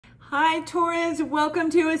Hi Taurus, welcome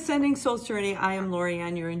to Ascending Soul Journey. I am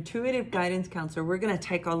Lorianne, your intuitive guidance counselor. We're going to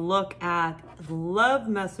take a look at love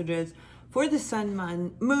messages for the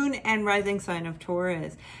sun, moon, and rising sign of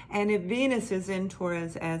Taurus. And if Venus is in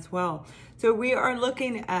Taurus as well. So we are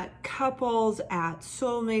looking at couples, at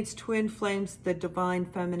soulmates, twin flames, the divine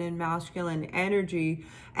feminine masculine energy,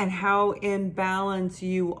 and how in balance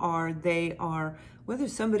you are, they are, whether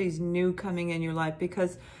somebody's new coming in your life.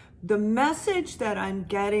 Because the message that I'm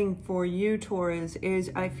getting for you, Taurus,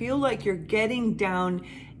 is I feel like you're getting down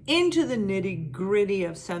into the nitty-gritty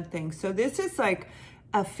of something. So this is like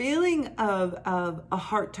a feeling of a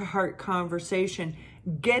heart-to-heart conversation,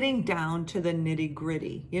 getting down to the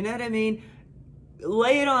nitty-gritty. You know what I mean?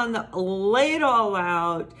 Lay it all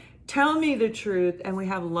out. Tell me the truth. And we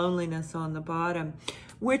have loneliness on the bottom,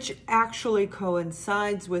 which actually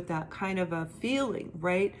coincides with that kind of a feeling,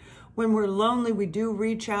 right? When we're lonely, we do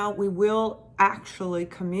reach out. We will actually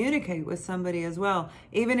communicate with somebody as well.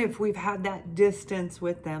 Even if we've had that distance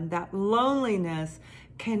with them, that loneliness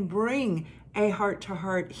can bring a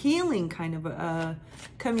heart-to-heart healing kind of a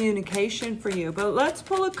communication for you. But let's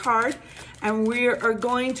pull a card, and we are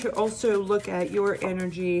going to also look at your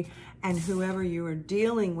energy and whoever you are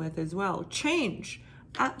dealing with as well. Change,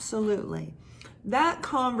 absolutely. That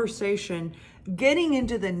conversation, getting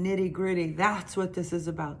into the nitty-gritty, that's what this is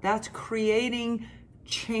about. That's creating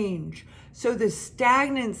change. So the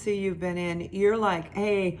stagnancy you've been in, you're like,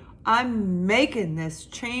 hey, I'm making this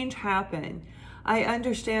change happen. I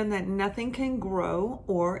understand that nothing can grow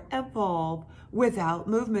or evolve without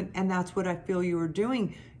movement, and that's what I feel you are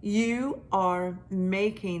doing. You are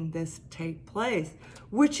making this take place,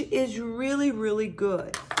 which is really, really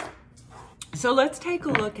good. So let's take a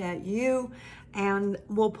look at you, and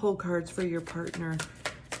we'll pull cards for your partner.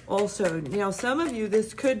 Also, you know, some of you,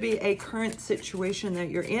 this could be a current situation that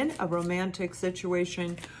you're in, a romantic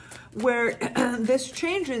situation where this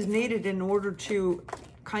change is needed in order to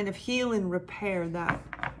kind of heal and repair that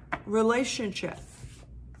relationship.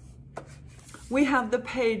 We have the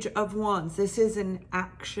Page of Wands. This is an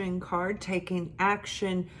action card, taking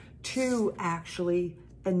action to actually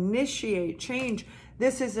initiate change.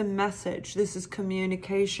 This is a message. This is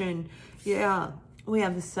communication. Yeah, we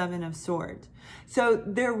have the Seven of Swords. So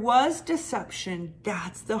there was deception.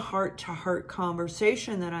 That's the heart-to-heart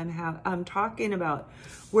conversation that I'm talking about,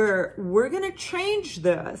 where we're going to change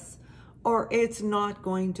this or it's not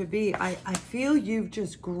going to be. I feel you've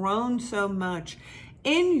just grown so much.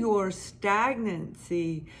 In your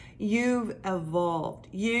stagnancy, you've evolved,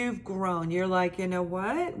 you've grown. You're like, you know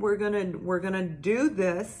what? We're gonna do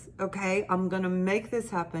this, okay? I'm gonna make this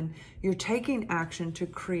happen. You're taking action to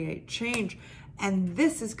create change. And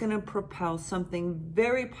this is gonna propel something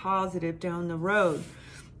very positive down the road,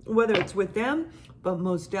 whether it's with them, but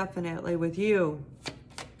most definitely with you.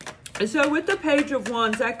 So with the Page of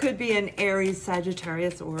Wands, that could be an Aries,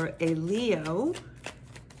 Sagittarius, or a Leo.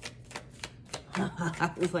 I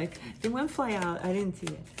was like, did one fly out? I didn't see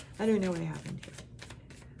it. I don't know what happened here.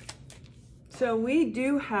 So we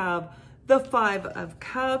do have the Five of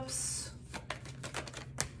Cups.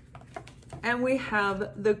 And we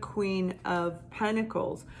have the Queen of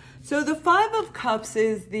Pentacles. So the Five of Cups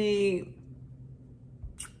is this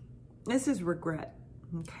is regret,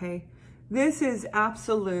 okay? This is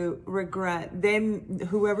absolute regret.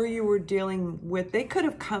 Whoever you were dealing with, they could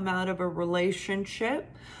have come out of a relationship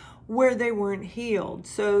where they weren't healed.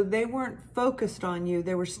 So they weren't focused on you.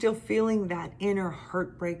 They were still feeling that inner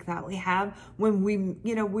heartbreak that we have when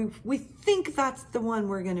we think that's the one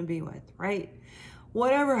we're going to be with, right?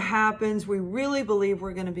 Whatever happens, we really believe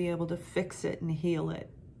we're going to be able to fix it and heal it.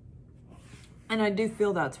 And I do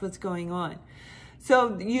feel that's what's going on. So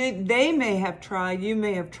they may have tried, you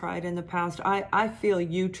may have tried in the past. I feel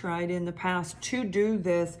you tried in the past to do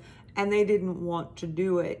this and they didn't want to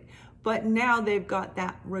do it. But now they've got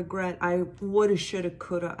that regret. I woulda, shoulda,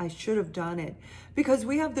 coulda. I should have done it. Because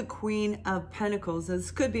we have the Queen of Pentacles. This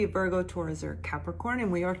could be Virgo, Taurus, or Capricorn,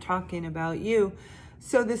 and we are talking about you.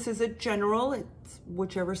 So this is a general. It's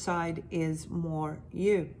whichever side is more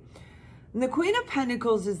you. And the Queen of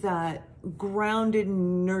Pentacles is that grounded,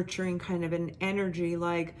 nurturing kind of an energy.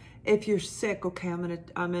 Like if you're sick, okay,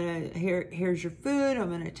 here's your food. I'm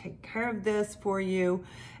gonna take care of this for you.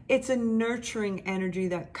 It's a nurturing energy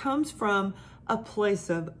that comes from a place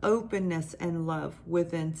of openness and love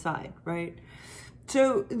within inside, right?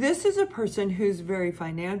 So this is a person who's very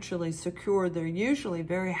financially secure. They're usually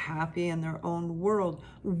very happy in their own world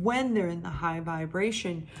when they're in the high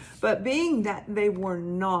vibration. But being that they were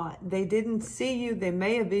not, they didn't see you, they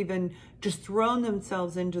may have even just thrown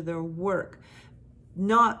themselves into their work,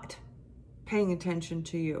 not paying attention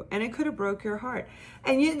to you, and it could have broke your heart.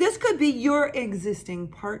 And this could be your existing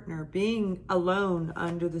partner being alone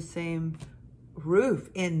under the same roof,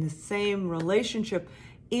 in the same relationship,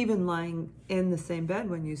 even lying in the same bed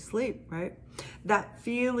when you sleep, right? That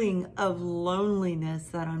feeling of loneliness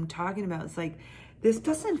that I'm talking about, it's like, this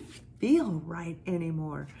doesn't feel right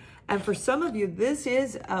anymore. And for some of you, this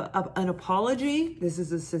is an apology. This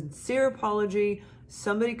is a sincere apology.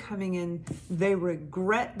 Somebody coming in, they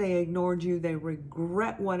regret they ignored you. They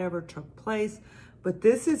regret whatever took place. But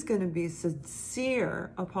this is going to be a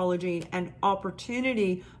sincere apology, an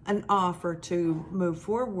opportunity, an offer to move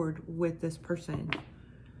forward with this person.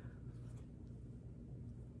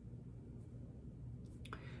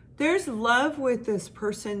 There's love with this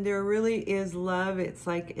person. There really is love. It's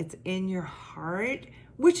like it's in your heart,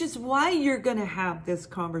 which is why you're going to have this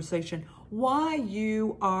conversation. Why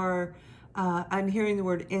you are, I'm hearing the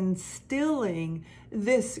word instilling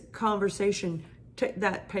this conversation.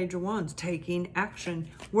 That Page of Wands, taking action.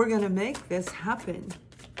 We're going to make this happen.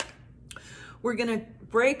 We're going to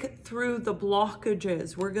break through the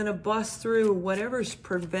blockages. We're going to bust through whatever's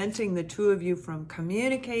preventing the two of you from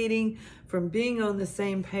communicating, from being on the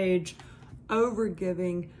same page.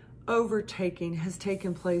 Overgiving, overtaking has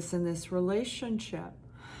taken place in this relationship.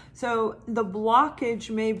 So the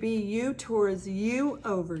blockage may be you, Taurus, you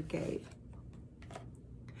overgave.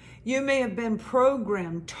 You may have been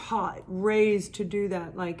programmed, taught, raised to do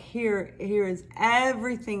that. Like, here is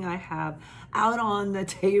everything I have out on the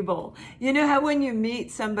table. You know how when you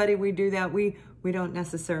meet somebody, we do that. We don't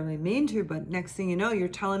necessarily mean to, but next thing you know, you're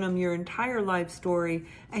telling them your entire life story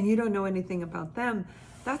and you don't know anything about them.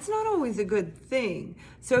 That's not always a good thing.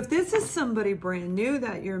 So if this is somebody brand new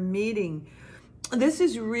that you're meeting, this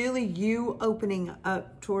is really you opening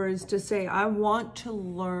up, Taurus, to say, I want to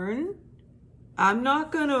learn. I'm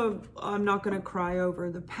not gonna cry over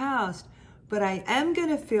the past, but I am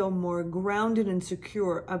gonna feel more grounded and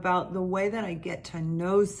secure about the way that I get to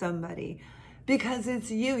know somebody, because it's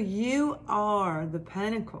you. You are the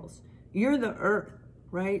Pentacles. You're the Earth,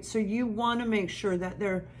 right? So you want to make sure that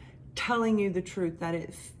they're telling you the truth, that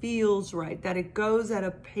it feels right, that it goes at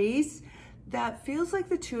a pace that feels like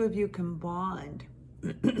the two of you can bond.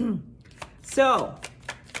 So,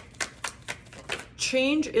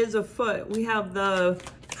 change is afoot. We have the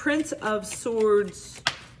Prince of Swords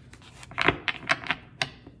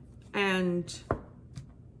and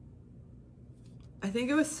I think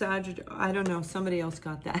it was Sagittarius. I don't know. Somebody else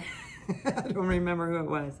got that. I don't remember who it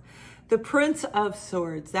was. The Prince of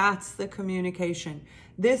Swords. That's the communication.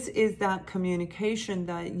 This is that communication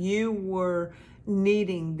that you were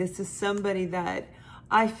needing. This is somebody that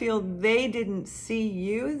I feel they didn't see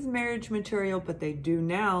you as marriage material, but they do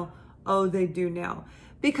now. Oh, they do now.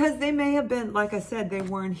 Because they may have been, like I said, they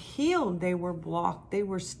weren't healed. They were blocked. They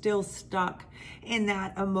were still stuck in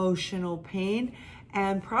that emotional pain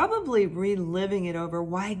and probably reliving it over.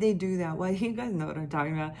 Why'd they do that? Why, you guys know what I'm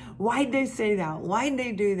talking about. Why'd they say that? Why'd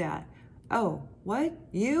they do that? Oh, what?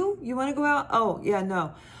 You want to go out? Oh, yeah,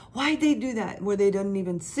 no. Why'd they do that? Where they didn't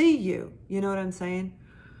even see you. You know what I'm saying?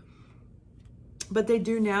 But they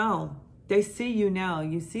do now. They see you now.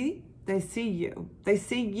 You see? They see you. They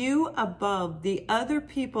see you above the other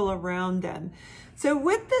people around them. So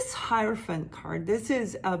with this Hierophant card, this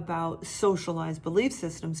is about socialized belief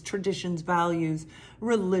systems, traditions, values,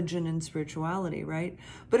 religion, and spirituality, right?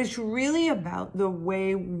 But it's really about the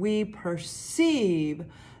way we perceive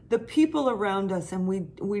the people around us, and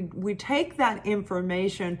we take that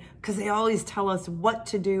information because they always tell us what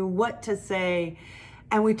to do, what to say,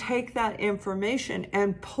 and we take that information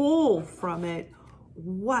and pull from it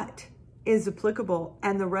what is applicable,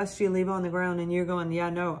 and the rest you leave on the ground, and you're going, yeah,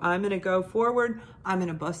 no, I'm going to go forward. I'm going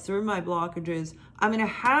to bust through my blockages. I'm going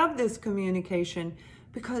to have this communication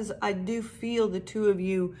because I do feel the two of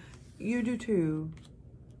you, you do too,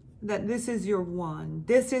 that this is your one.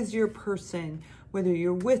 This is your person, whether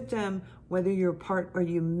you're with them, whether you're part, or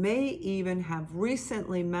you may even have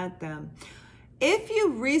recently met them. If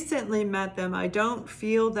you recently met them, I don't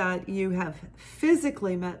feel that you have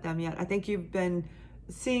physically met them yet. I think you've been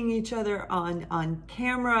seeing each other on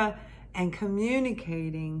camera and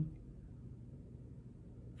communicating.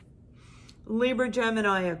 Libra,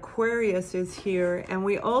 Gemini, Aquarius is here. And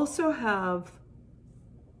we also have,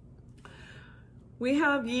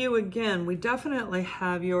 you again. We definitely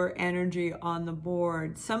have your energy on the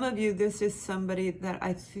board. Some of you, this is somebody that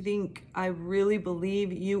I really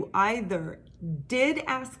believe you either did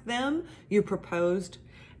ask them, you proposed,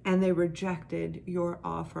 and they rejected your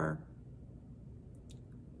offer.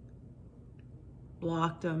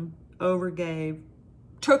 Blocked them, overgave,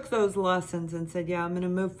 took those lessons and said, yeah, I'm going to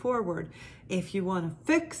move forward. If you want to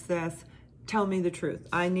fix this, tell me the truth.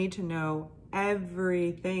 I need to know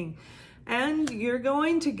everything. And you're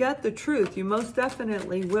going to get the truth. You most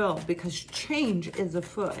definitely will, because change is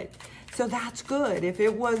afoot. So that's good. If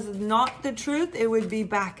it was not the truth, it would be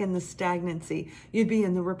back in the stagnancy. You'd be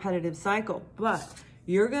in the repetitive cycle. But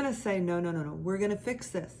you're going to say, no, no, no, no. We're going to fix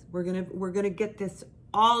this. We're going to get this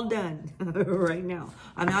all done right now.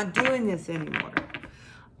 I'm not doing this anymore.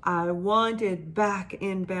 I want it back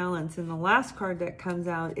in balance. And the last card that comes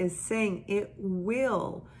out is saying it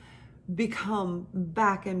will become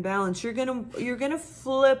back in balance. You're gonna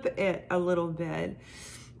flip it a little bit.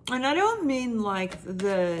 And I don't mean like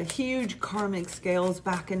the huge karmic scales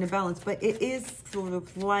back into balance, but it is sort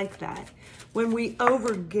of like that. When we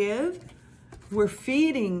overgive, we're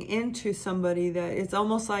feeding into somebody that it's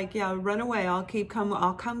almost like, yeah, run away, I'll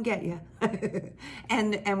come get you.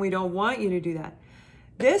 and we don't want you to do that.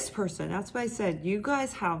 This person, that's why I said, you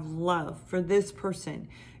guys have love for this person.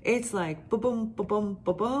 It's like, ba-boom, ba-boom,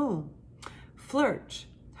 ba-boom. Flirt.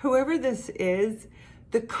 Whoever this is,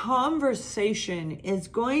 the conversation is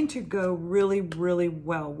going to go really, really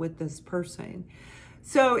well with this person.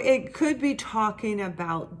 So it could be talking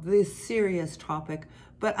about this serious topic,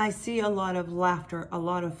 but I see a lot of laughter, a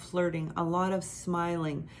lot of flirting, a lot of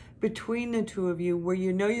smiling between the two of you, where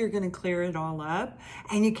you know you're going to clear it all up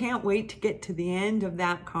and you can't wait to get to the end of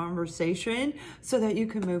that conversation so that you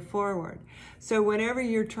can move forward. So whenever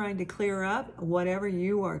you're trying to clear up, whatever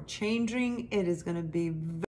you are changing, it is going to be